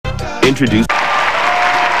introduce...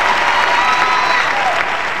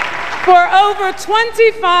 For over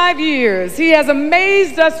 25 years, he has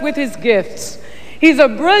amazed us with his gifts. He's a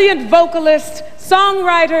brilliant vocalist,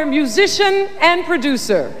 songwriter, musician, and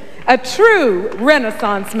producer. A true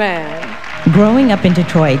Renaissance man. Growing up in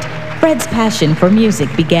Detroit, Fred's passion for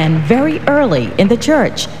music began very early in the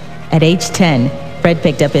church. At age 10, Fred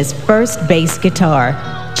picked up his first bass guitar,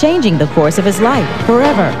 changing the course of his life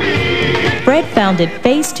forever. Fred founded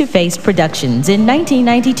Face to Face Productions in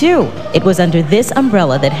 1992. It was under this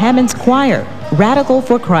umbrella that Hammond's choir, Radical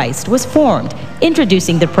for Christ, was formed,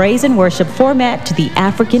 introducing the praise and worship format to the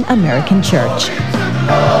African American church.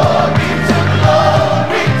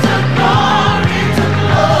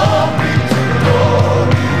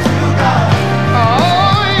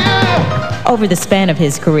 Over the span of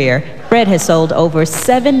his career, Fred has sold over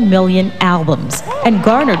 7 million albums and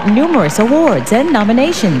garnered numerous awards and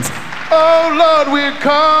nominations. Oh Lord, we're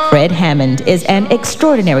come. Fred Hammond is an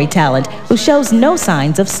extraordinary talent who shows no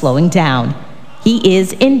signs of slowing down. He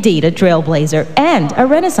is indeed a trailblazer and a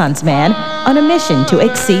Renaissance man on a mission to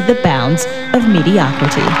exceed the bounds of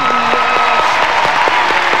mediocrity.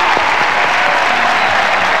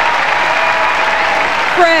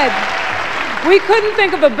 Fred, we couldn't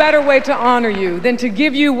think of a better way to honor you than to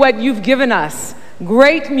give you what you've given us,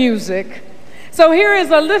 great music. So here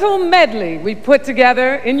is a little medley we put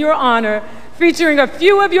together in your honor, featuring a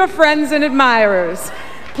few of your friends and admirers.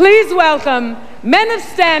 Please welcome Men of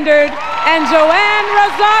Standard and JOANN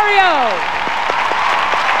ROSARIO.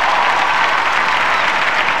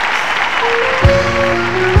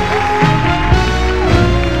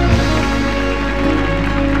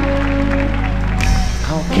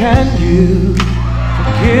 How can you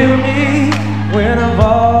forgive me when I've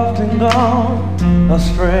often gone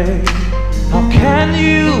astray? How can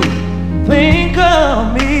you think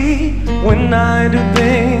of me when I do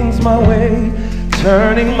things my way?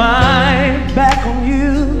 Turning my back on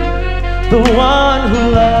you, the one who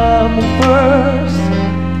loved me first.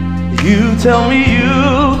 You tell me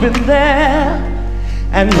you've been there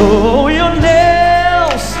and oh, your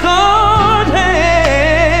nail-scarred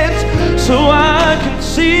hands, so I can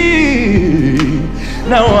see.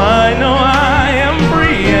 Now I know I am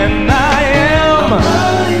free and I am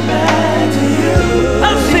running back to you. I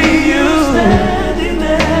see you standing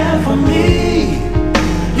there for me.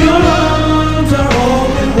 Your arms are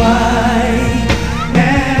open wide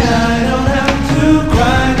and I don't have to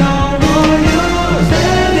cry no more. You're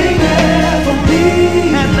standing there for me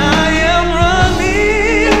and I am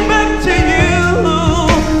running back to you.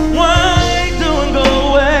 Why don't go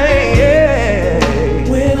away? Yeah.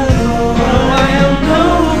 When I know I am no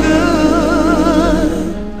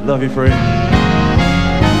good. Love you, Fred.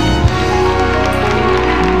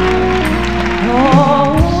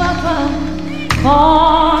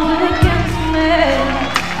 Formed against me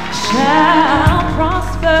shall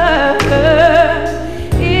prosper.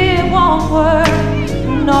 It won't work.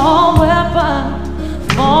 No weapon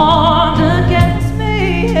formed against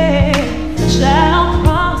me shall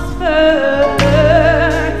prosper.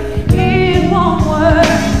 It won't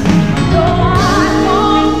work. No, I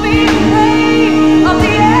won't be afraid of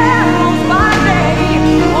the arrows by day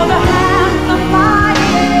or the hands of my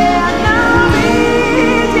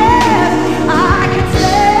enemies. Yes, I can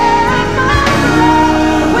stand my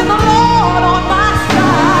ground with the Lord on my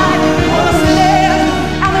side. For the snares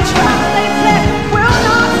and the traps they set will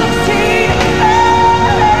not succeed.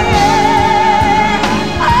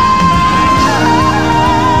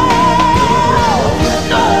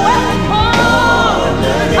 No weapon formed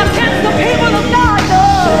against the people of God. No,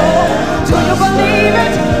 do you believe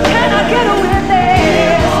it? Can I get a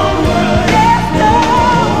witness? Yes, no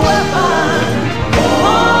weapon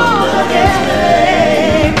formed against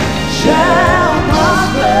me shall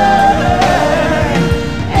prosper.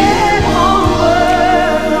 It won't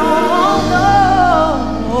work. Oh, no.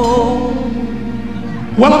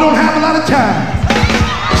 Well, I don't have a lot of time,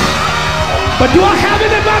 but do I have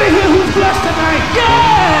anybody here who's blessed tonight?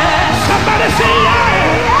 Yeah! Somebody say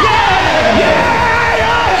yeah! Yeah!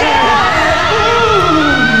 Yeah! Yeah!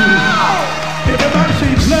 Ooh. Everybody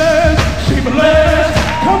say blessed, say blessed.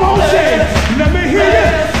 Come on, say it. Let me hear you.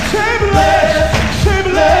 Say blessed, say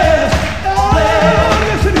blessed. Oh,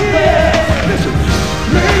 listen here. Listen.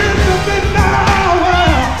 Ladies of the hour.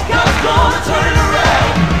 God's gonna turn it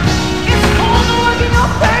around. It's gonna work in your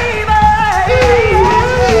favor. Ladies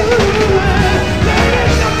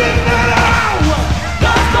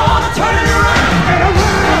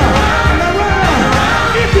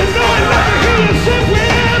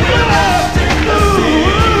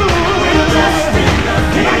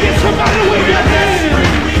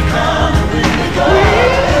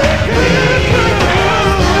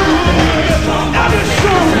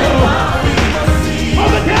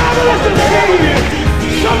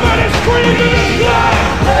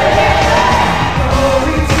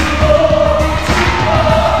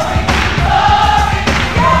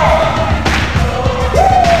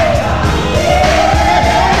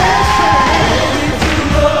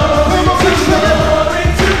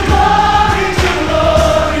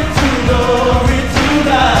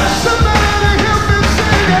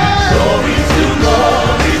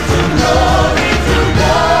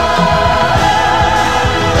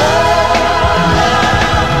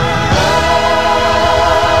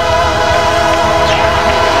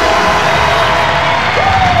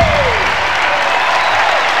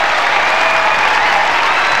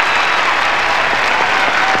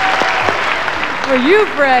you,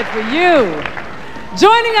 Fred, for you.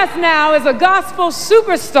 Joining us now is a gospel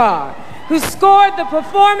superstar who scored the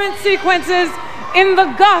performance sequences in the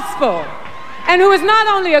gospel and who is not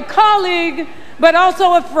only a colleague, but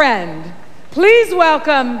also a friend. Please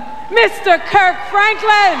welcome Mr. Kirk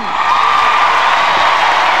Franklin.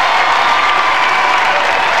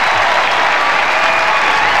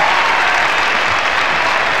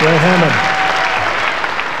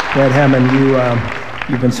 Fred Hammond,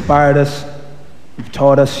 you've inspired us, you've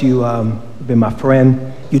taught us, you've been my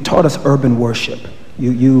friend. You taught us urban worship.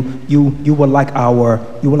 You were like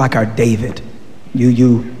our David.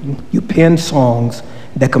 You penned songs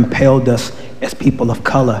that compelled us as people of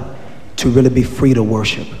color to really be free to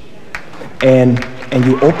worship. And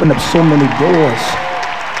you opened up so many doors.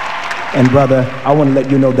 And brother, I want to let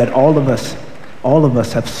you know that all of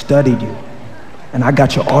us have studied you. And I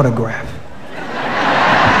got your autograph.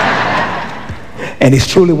 And he's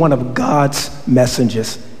truly one of God's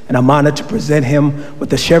messengers. And I'm honored to present him with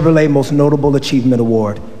the Chevrolet Most Notable Achievement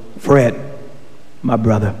Award. Fred, my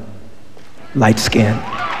brother, light skin,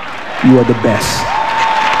 you are the best.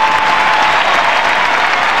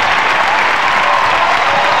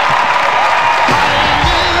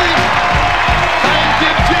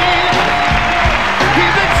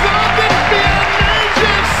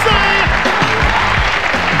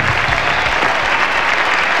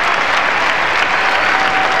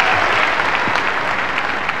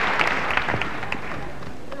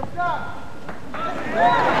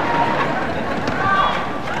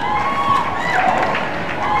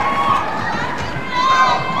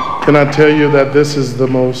 Can I tell you that this is the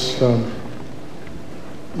most,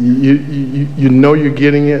 you know you're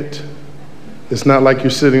getting it. It's not like you're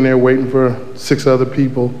sitting there waiting for 6 other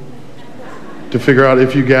people to figure out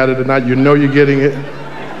if you got it or not. You know you're getting it.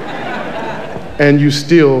 And you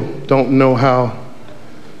still don't know how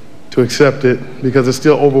to accept it because it's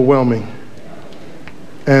still overwhelming.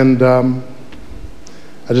 And I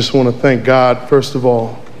just want to thank God, first of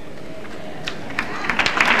all,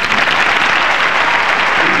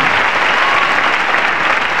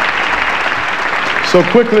 So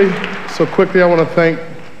quickly, I want to thank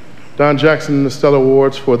Don Jackson and the Stellar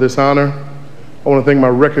Awards for this honor. I want to thank my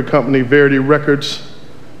record company, Verity Records,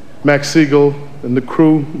 Max Siegel and the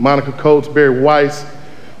crew, Monica Coates, Barry Weiss,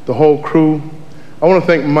 the whole crew. I want to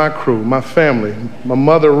thank my crew, my family, my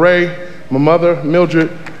mother, Ray, my mother,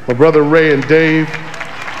 Mildred, my brother, Ray and Dave.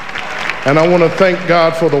 And I want to thank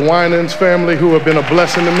God for the Winans family who have been a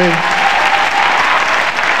blessing to me.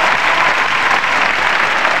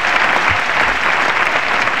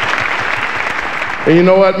 And you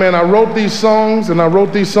know what, man, I wrote these songs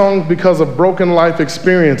because of broken life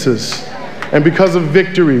experiences and because of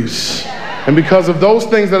victories and because of those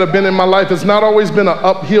things that have been in my life. It's not always been an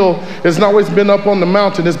uphill, it's not always been up on the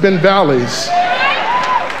mountain, it's been valleys.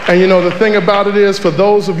 And you know, the thing about it is, for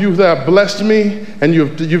those of you that have blessed me and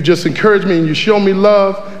you've just encouraged me and you show me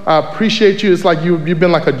love, I appreciate you. It's like you've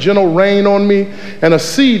been like a gentle rain on me, and a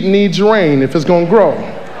seed needs rain if it's gonna grow.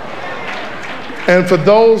 And for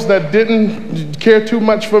those that didn't care too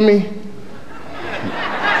much for me,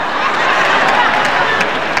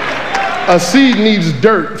 a seed needs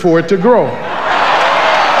dirt for it to grow. To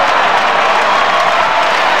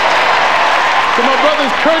my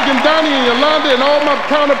brothers Kirk and Donnie and Yolanda and all my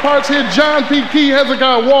counterparts here, John P. Key,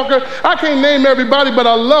 Hezekiah Walker, I can't name everybody, but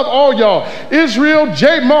I love all y'all. Israel,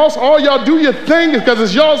 Jay Moss, all y'all do your thing because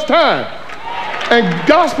it's y'all's time. And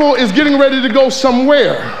gospel is getting ready to go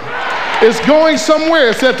somewhere. It's going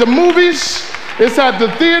somewhere. It's at the movies, it's at the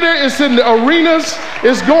theater, it's in the arenas,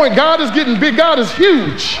 it's going. God is getting big, God is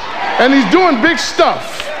huge, and he's doing big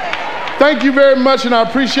stuff. Thank you very much, and I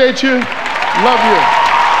appreciate you. Love you.